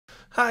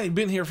Hi,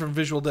 Ben here from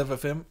Visual Dev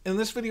FM. In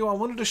this video, I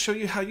wanted to show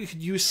you how you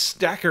could use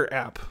Stacker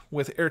app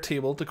with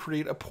Airtable to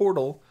create a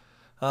portal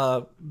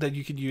that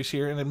you could use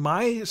here. And in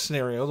my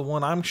scenario, the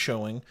one I'm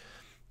showing,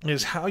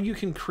 is how you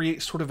can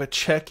create sort of a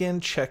check-in,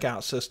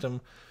 check-out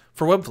system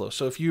for Webflow.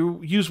 So if you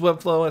use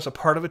Webflow as a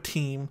part of a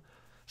team,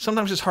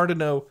 sometimes it's hard to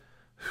know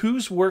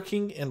who's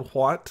working in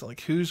what, like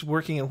who's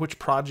working in which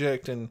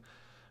project and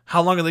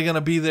how long are they going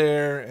to be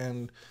there,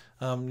 and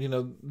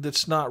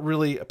that's not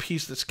really a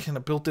piece that's kind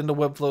of built into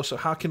Webflow. So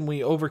how can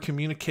we over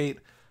communicate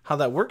how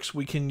that works?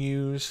 We can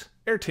use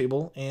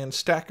Airtable and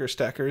Stacker.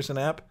 Stacker is an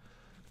app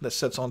that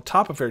sits on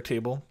top of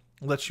Airtable,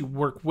 lets you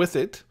work with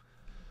it,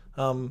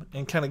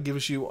 and kind of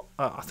gives you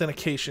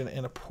authentication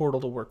and a portal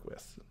to work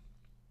with.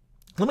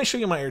 Let me show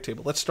you my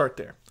Airtable. Let's start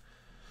there.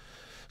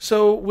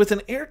 So with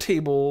an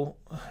Airtable,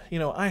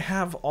 I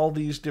have all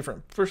these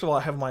different, first of all,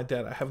 I have my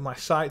data. I have my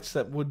sites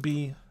that would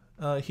be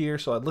here.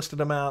 So I listed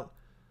them out.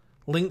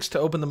 Links to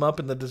open them up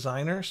in the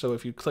designer. So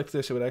if you click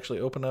this, it would actually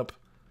open up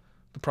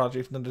the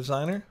project in the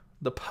designer.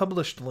 The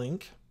published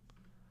link.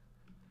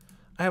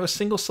 I have a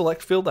single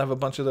select field. I have a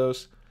bunch of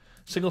those.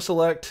 Single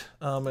select,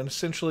 and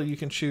essentially you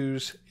can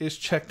choose is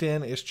checked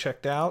in, is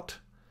checked out.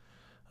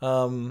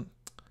 Then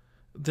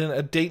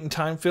a date and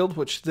time field,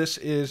 which this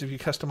is, if you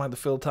customize the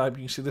field type,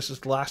 you can see this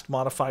is last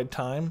modified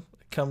time.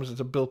 It comes as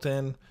a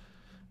built-in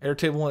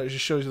Airtable one. It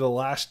just shows you the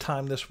last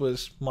time this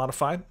was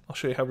modified. I'll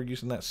show you how we're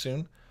using that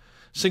soon.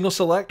 Single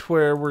select,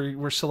 where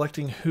we're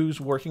selecting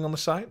who's working on the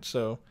site,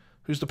 so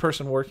who's the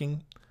person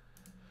working.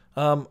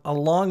 A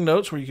long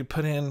notes, where you could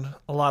put in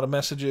a lot of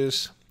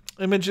messages,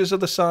 images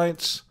of the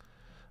sites.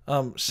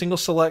 Single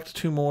select,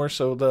 two more,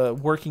 so the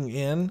working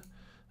in,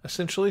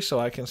 essentially, so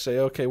I can say,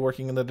 okay,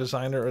 working in the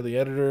designer or the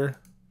editor,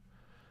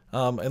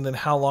 and then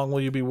how long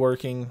will you be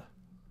working.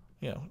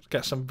 It's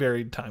got some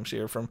varied times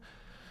here, from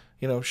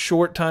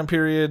short time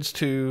periods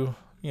to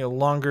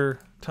longer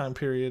time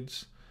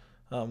periods.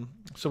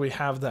 So we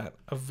have that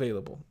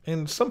available.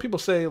 And some people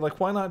say, like,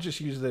 why not just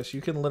use this?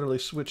 You can literally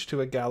switch to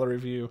a gallery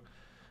view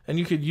and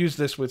you could use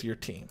this with your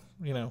team.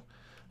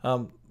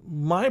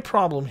 My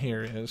problem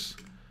here is,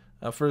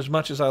 for as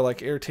much as I like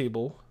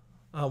Airtable,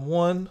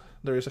 one,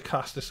 there is a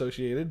cost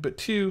associated, but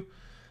two,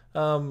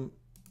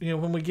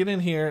 when we get in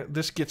here,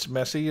 this gets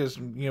messy as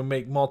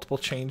make multiple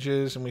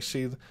changes and we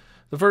see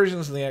the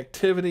versions and the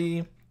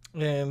activity,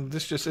 and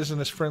this just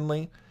isn't as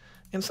friendly.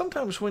 And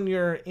sometimes when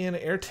you're in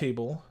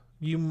Airtable,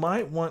 you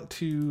might want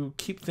to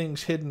keep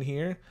things hidden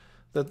here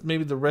that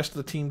maybe the rest of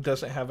the team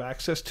doesn't have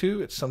access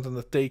to. It's something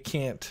that they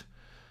can't,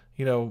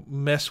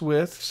 mess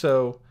with.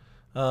 So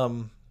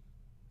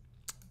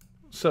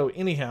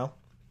anyhow,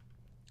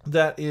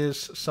 that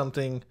is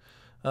something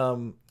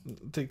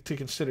to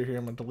consider here.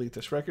 I'm going to delete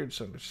this record,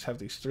 so I just have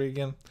these three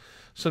again.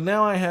 So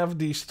now I have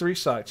these three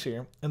sites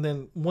here. And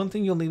then one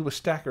thing you'll need with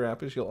Stacker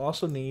app is you'll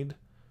also need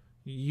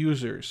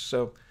users.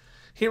 So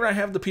here I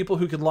have the people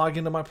who can log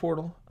into my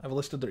portal. I've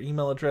listed their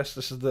email address.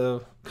 This is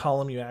the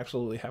column you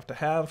absolutely have to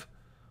have.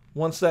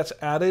 Once that's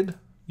added,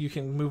 you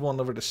can move on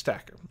over to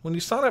Stacker. When you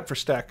sign up for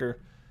Stacker,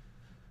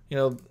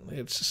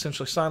 it's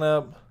essentially sign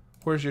up.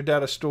 Where's your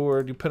data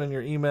stored? You put in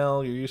your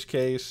email, your use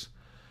case.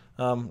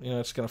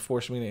 It's going to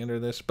force me to enter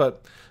this,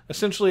 but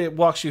essentially it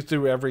walks you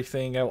through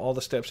everything, all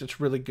the steps.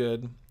 It's really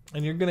good.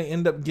 And you're going to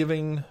end up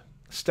giving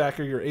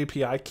Stacker your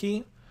API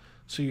key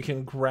so you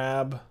can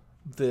grab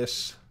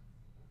this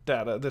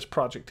data, this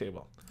project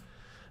table.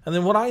 And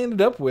then what I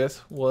ended up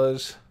with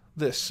was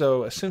this.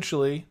 So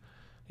essentially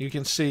you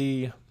can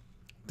see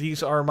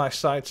these are my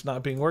sites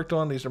not being worked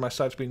on. These are my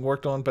sites being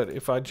worked on. But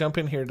if I jump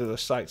in here to the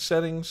site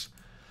settings,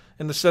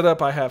 in the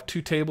setup, I have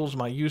two tables,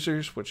 my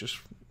users, which is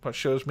what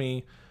shows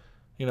me,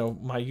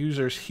 my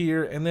users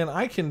here. And then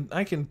I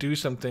can do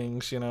some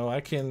things,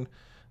 I can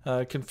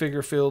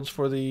configure fields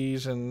for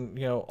these and,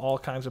 all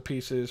kinds of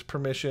pieces,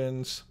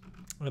 permissions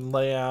and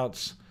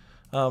layouts,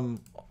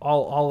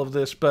 all of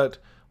this. But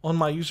on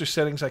my user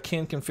settings, I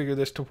can configure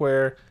this to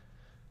where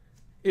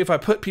if I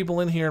put people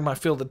in here in my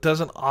field, it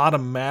doesn't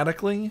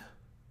automatically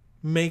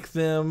make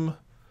them,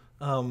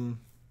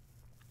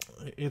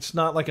 it's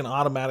not like an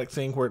automatic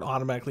thing where it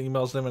automatically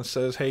emails them and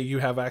says, hey, you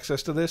have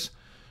access to this.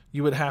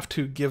 You would have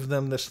to give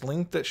them this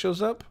link that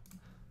shows up.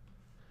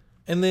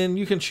 And then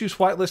you can choose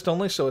whitelist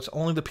only, so it's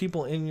only the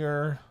people in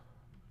your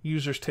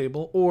users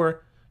table,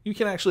 or you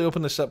can actually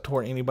open this up to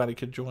where anybody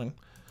could join.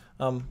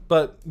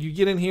 But you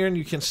get in here and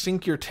you can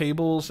sync your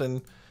tables,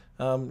 and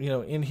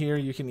in here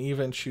you can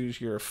even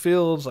choose your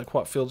fields, like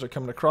what fields are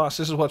coming across.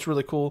 This is what's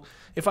really cool.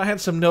 If I had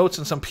some notes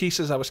and some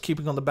pieces I was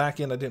keeping on the back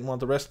end I didn't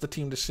want the rest of the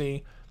team to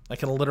see, I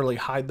can literally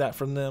hide that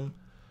from them,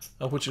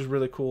 which is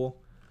really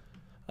cool.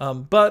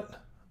 But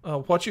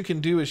what you can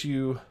do is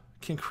you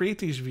can create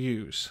these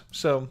views.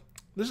 So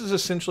this is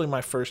essentially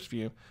my first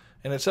view,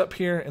 and it's up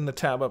here in the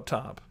tab up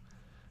top.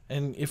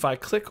 And if I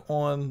click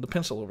on the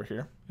pencil over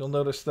here, you'll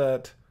notice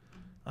that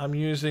I'm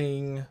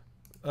using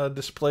a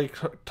display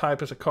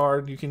type as a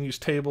card. You can use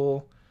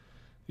table.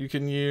 You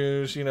can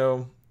use,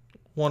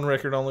 one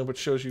record only, which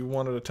shows you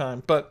one at a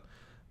time. But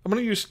I'm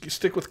going to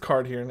stick with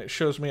card here, and it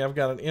shows me I've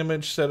got an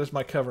image set as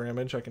my cover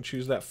image. I can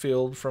choose that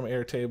field from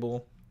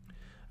Airtable.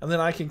 And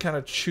then I can kind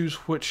of choose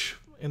which,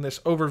 in this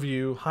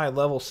overview, high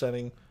level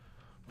setting,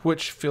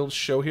 which fields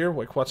show here,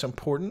 like what's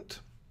important.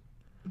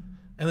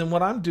 And then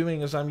what I'm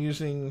doing is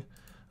I'm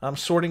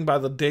sorting by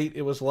the date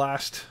it was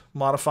last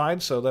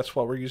modified. So that's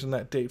what we're using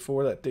that date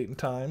for, that date and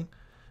time.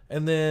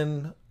 And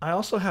then I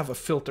also have a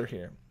filter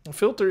here. A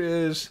filter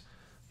is,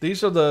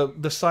 these are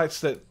the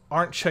sites that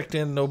aren't checked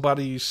in,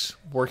 nobody's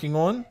working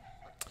on.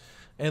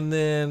 And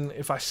then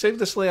if I save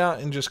this layout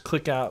and just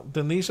click out,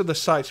 then these are the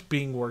sites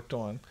being worked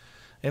on.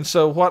 And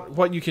so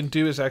what you can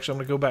do is actually, I'm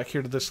going to go back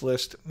here to this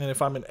list, and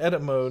if I'm in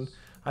edit mode,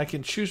 I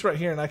can choose right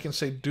here and I can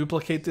say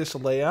duplicate this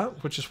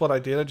layout, which is what I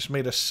did. I just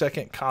made a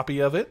second copy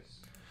of it.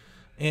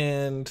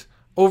 And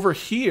over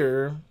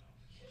here,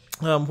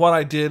 what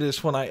I did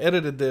is when I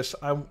edited this,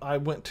 I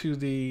went to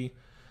the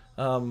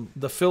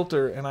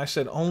filter and I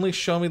said only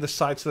show me the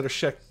sites that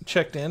are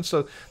checked in,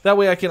 so that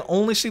way I can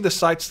only see the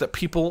sites that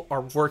people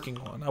are working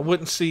on. I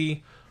wouldn't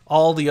see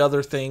all the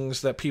other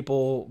things that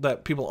people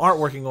aren't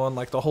working on,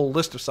 like the whole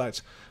list of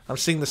sites. I'm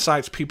seeing the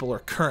sites people are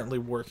currently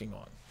working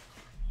on.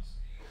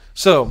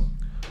 So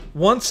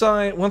once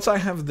I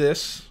have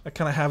this, I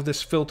kind of have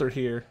this filter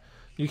here.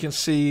 You can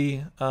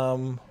see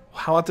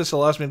what this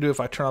allows me to do if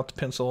I turn off the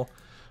pencil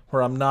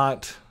where I'm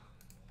not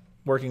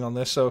working on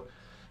this. So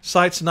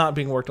sites not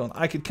being worked on.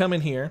 I could come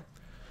in here.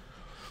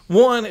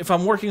 One, if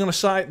I'm working on a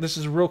site, this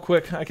is real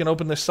quick. I can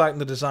open this site in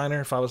the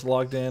designer if I was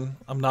logged in.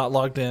 I'm not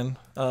logged in.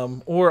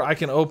 Or I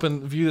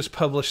can view this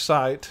published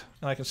site,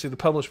 and I can see the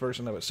published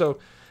version of it. So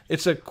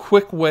it's a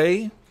quick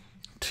way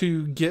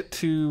to get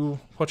to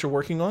what you're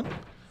working on.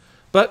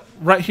 But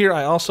right here,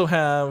 I also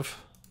have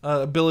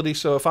ability.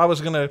 So if I was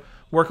going to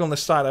work on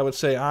this site, I would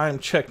say I'm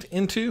checked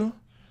into,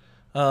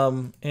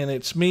 and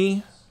it's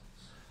me.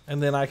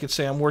 And then I could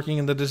say I'm working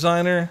in the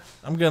designer.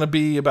 I'm going to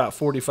be about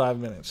 45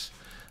 minutes.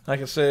 I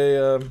can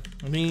say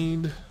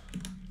need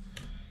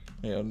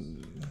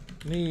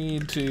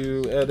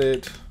to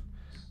edit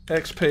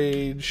X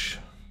page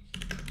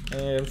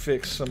and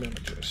fix some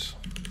images.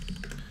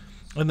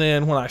 And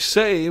then when I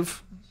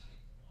save,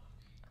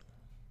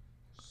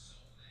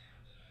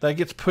 that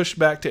gets pushed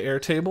back to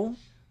Airtable.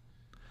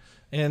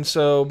 And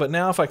so, but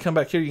now if I come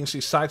back here, you can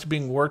see sites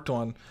being worked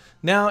on.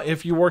 Now,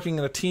 if you're working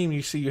in a team,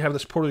 you see you have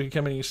this portal, you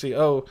come in and you see,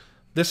 oh,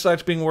 this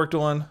site's being worked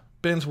on,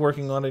 Ben's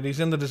working on it, he's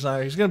in the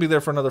designer, he's going to be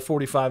there for another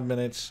 45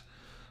 minutes.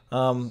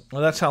 Well,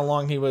 that's how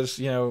long he was,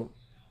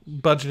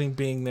 budgeting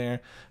being there.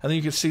 And then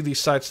you can see these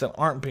sites that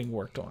aren't being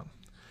worked on.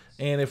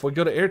 And if we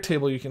go to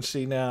Airtable, you can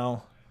see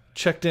now,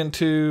 checked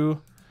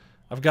into,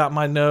 I've got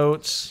my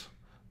notes,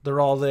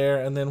 they're all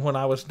there. And then when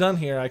I was done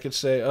here, I could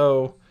say,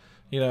 oh,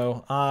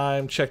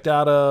 I'm checked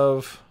out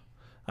of,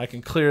 I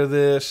can clear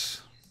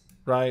this,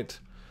 right?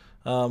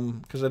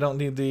 Because I don't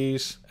need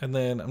these. And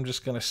then I'm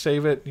just going to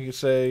save it. You can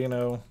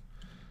say,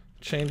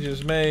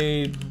 changes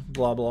made,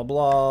 blah, blah,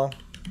 blah.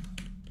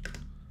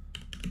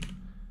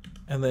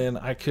 And then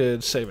I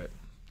could save it.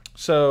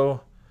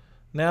 So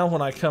now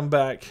when I come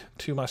back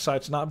to my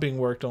sites not being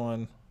worked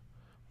on,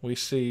 we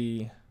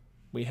see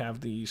we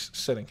have these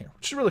sitting here,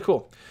 which is really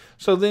cool.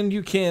 So then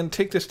you can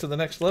take this to the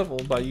next level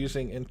by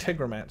using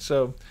Integromat.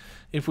 So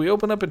if we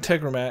open up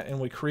Integromat and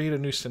we create a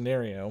new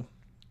scenario,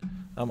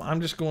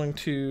 I'm just going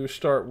to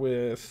start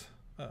with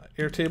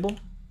Airtable.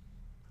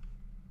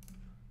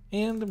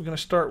 And I'm going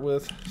to start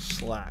with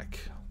Slack.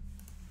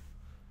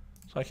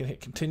 So I can hit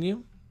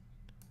continue.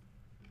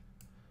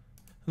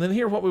 And then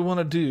here what we want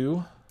to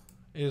do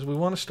is we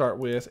want to start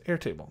with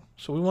Airtable.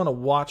 So we want to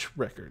watch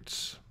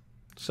records.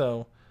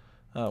 So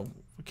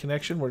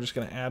connection, we're just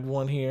going to add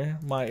one here,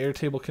 my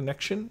Airtable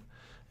connection.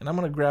 And I'm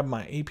going to grab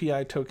my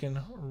API token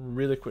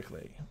really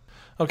quickly.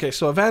 Okay,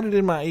 so I've added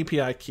in my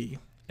API key.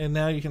 And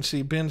now you can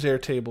see Ben's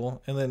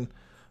Airtable. And then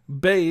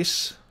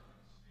base,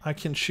 I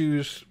can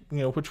choose,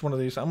 which one of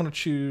these. I'm going to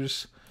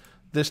choose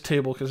this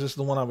table because this is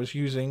the one I was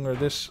using, or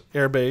this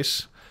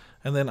Airbase.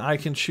 And then I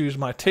can choose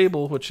my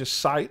table, which is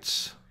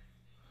sites.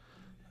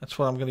 That's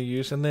what I'm going to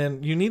use. And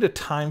then you need a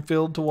time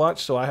field to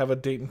watch. So I have a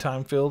date and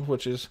time field,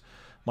 which is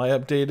my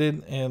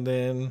updated. And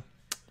then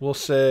we'll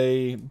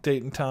say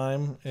date and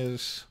time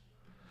is,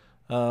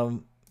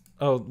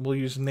 we'll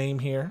use name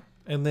here.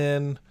 And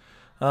then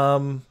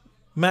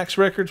max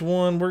records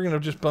 1, we're going to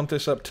just bump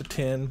this up to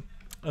 10.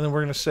 And then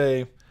we're going to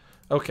say,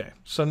 okay,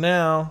 so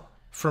now,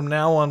 from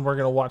now on, we're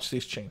going to watch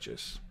these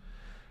changes.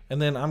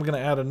 And then I'm going to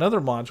add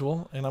another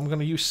module, and I'm going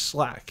to use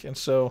Slack. And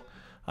so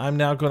I'm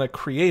now going to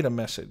create a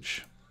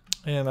message.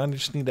 And I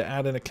just need to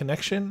add in a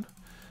connection.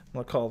 I'm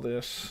going to call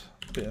this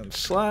Ben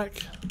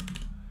Slack,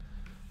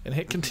 and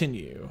hit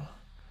continue.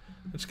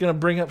 It's going to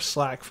bring up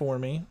Slack for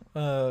me,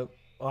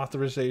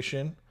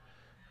 authorization.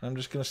 I'm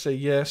just going to say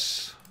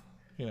yes.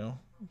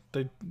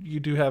 You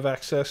do have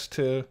access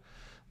to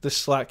this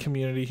Slack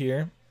community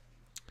here.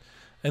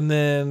 And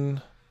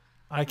then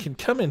I can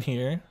come in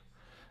here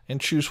and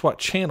choose what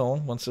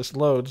channel, once this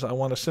loads, I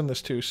want to send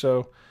this to.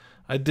 So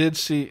I did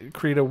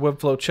create a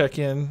Webflow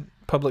check-in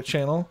public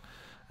channel.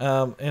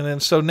 And then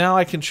so now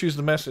I can choose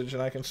the message,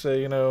 and I can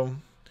say,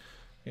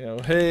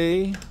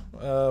 hey,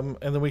 and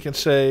then we can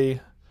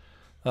say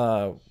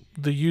the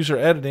user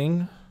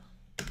editing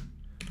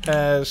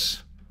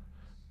has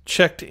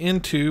checked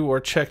into or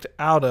checked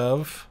out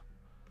of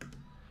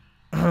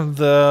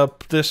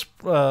this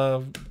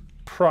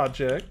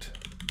project.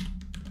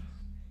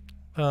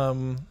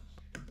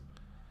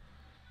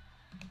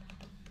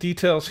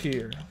 Details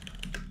here.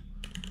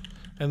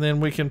 And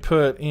then we can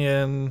put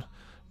in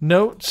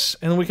notes,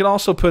 and we can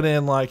also put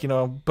in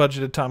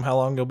budgeted time, how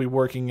long they'll be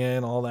working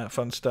in, all that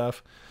fun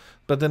stuff.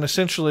 But then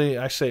essentially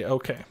I say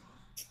okay.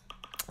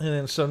 And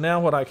then so now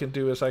what I can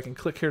do is I can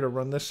click here to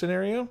run this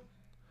scenario.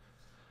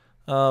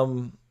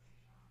 And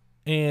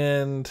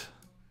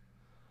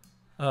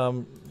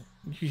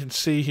you can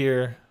see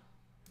here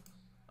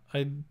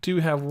I do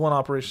have one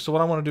operation. So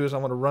what I want to do is I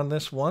want to run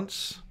this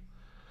once.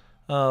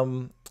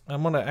 I'm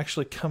going to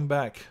actually come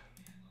back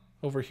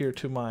over here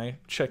to my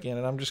check-in,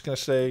 and I'm just going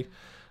to say,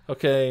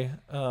 okay,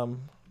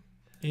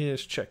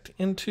 is checked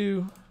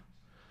into.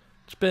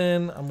 It's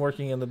been. I'm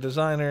working in the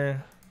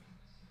designer.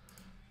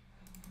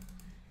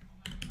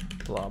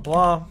 Blah,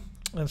 blah.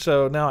 And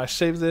so now I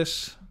save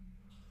this.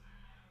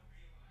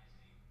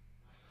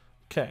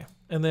 Okay.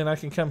 And then I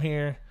can come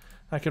here.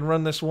 I can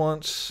run this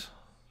once.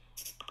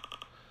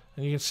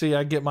 And you can see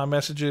I get my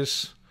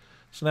messages.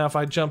 So now if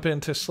I jump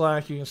into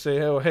Slack, you can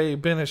say, oh, hey,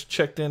 Ben has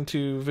checked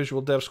into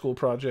Visual Dev School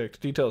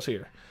project. Details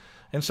here.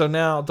 And so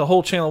now the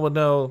whole channel would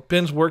know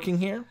Ben's working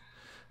here,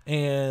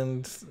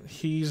 and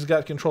he's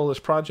got control of this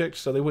project,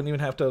 so they wouldn't even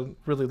have to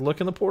really look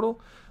in the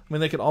portal. I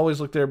mean, they could always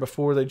look there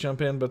before they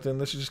jump in, but then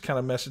this is just kind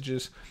of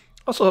messages.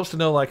 Also helps to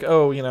know, like,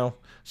 oh,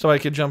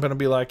 somebody could jump in and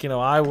be like,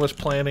 I was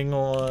planning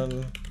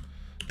on,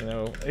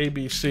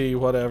 ABC,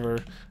 whatever,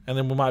 and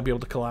then we might be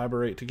able to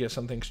collaborate to get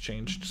some things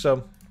changed.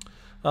 So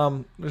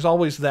there's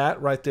always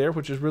that right there,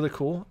 which is really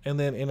cool. And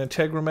then in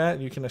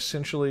Integromat, you can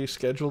essentially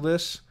schedule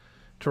this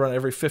to run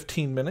every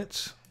 15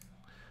 minutes.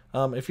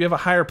 If you have a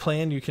higher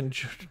plan, you can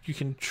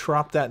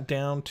drop that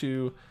down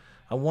to,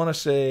 I want to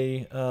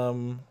say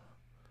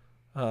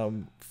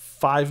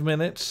 5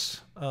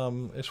 minutes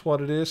is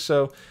what it is.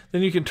 So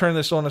then you can turn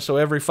this on, and so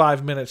every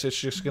 5 minutes it's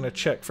just going to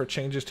check for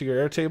changes to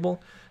your Airtable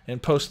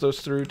and post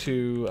those through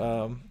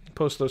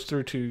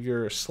to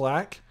your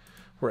Slack,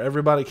 where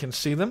everybody can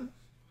see them,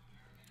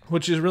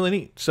 which is really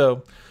neat.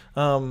 So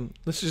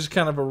this is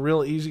kind of a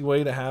real easy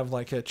way to have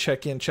like a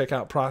check-in,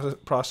 check-out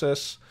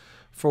process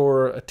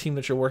for a team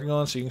that you're working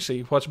on, so you can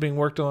see what's being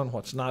worked on,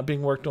 what's not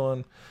being worked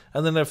on,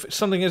 and then if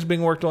something is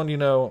being worked on,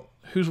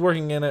 who's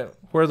working in it,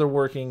 where they're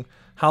working,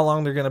 how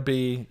long they're going to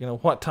be,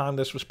 what time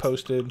this was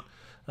posted,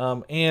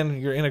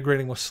 and you're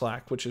integrating with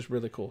Slack, which is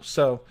really cool.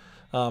 So,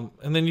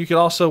 and then you could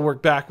also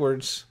work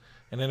backwards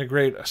and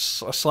integrate a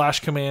slash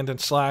command in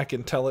Slack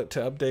and tell it to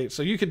update.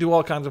 So you could do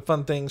all kinds of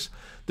fun things.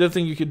 The other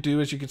thing you could do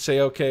is you could say,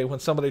 okay, when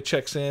somebody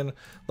checks in,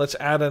 let's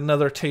add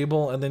another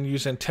table, and then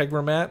use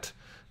Integromat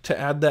to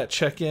add that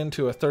check-in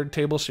to a third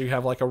table, so you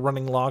have like a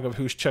running log of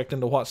who's checked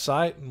into what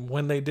site and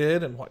when they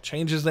did and what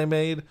changes they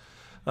made.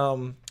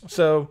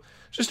 So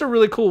just a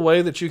really cool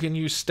way that you can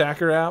use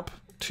Stacker app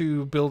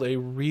to build a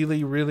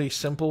really, really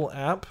simple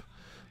app,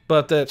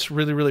 but that's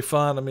really, really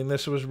fun. I mean,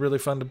 this was really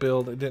fun to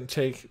build. It didn't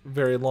take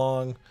very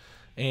long,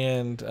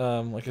 and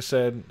like I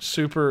said,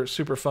 super,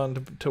 super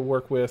fun to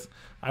work with.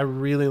 I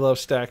really love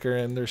Stacker,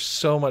 and there's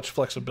so much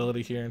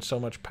flexibility here and so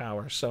much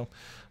power. So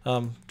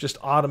just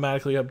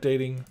automatically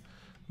updating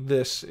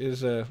this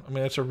is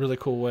it's a really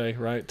cool way,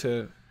 right,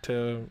 to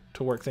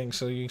work things.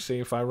 So you can see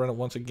if I run it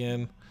once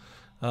again,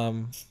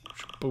 boom,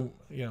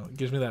 it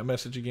gives me that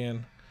message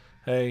again.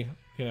 Hey,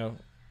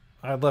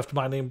 I left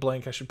my name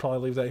blank. I should probably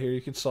leave that here.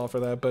 You can solve for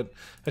that, but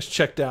it's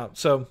checked out.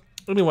 So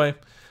anyway,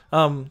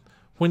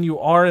 when you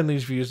are in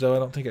these views, though, I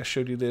don't think I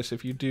showed you this.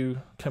 If you do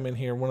come in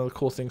here, one of the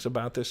cool things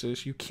about this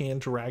is you can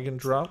drag and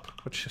drop,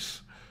 which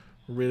is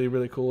really,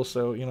 really cool.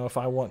 So, if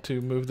I want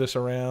to move this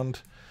around,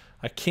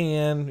 I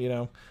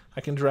can, I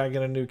can drag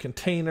in a new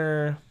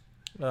container,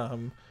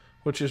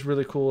 which is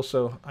really cool.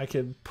 So I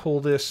could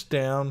pull this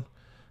down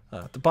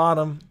at the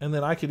bottom, and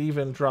then I could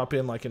even drop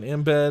in like an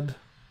embed,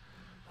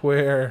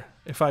 where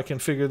if I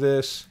configure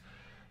this,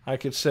 I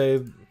could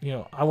say,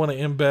 I want to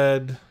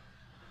embed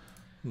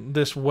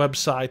this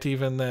website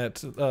even that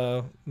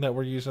that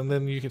we're using.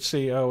 Then you can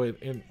see, oh,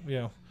 it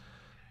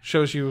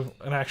shows you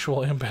an actual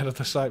embed of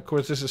the site. Of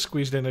course, this is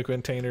squeezed into a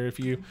container. If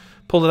you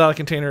pull it out of the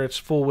container, it's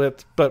full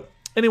width. But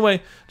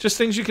anyway, just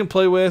things you can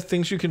play with,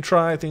 things you can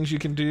try, things you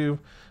can do.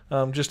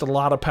 Just a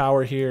lot of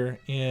power here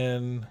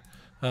in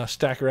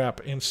Stacker app,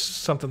 and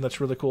something that's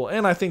really cool.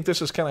 And I think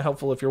this is kind of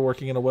helpful if you're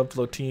working in a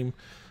Webflow team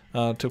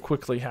to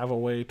quickly have a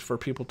way for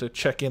people to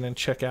check in and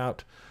check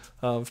out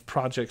of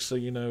projects, so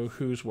you know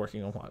who's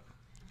working on what.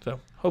 So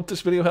hope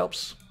this video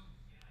helps.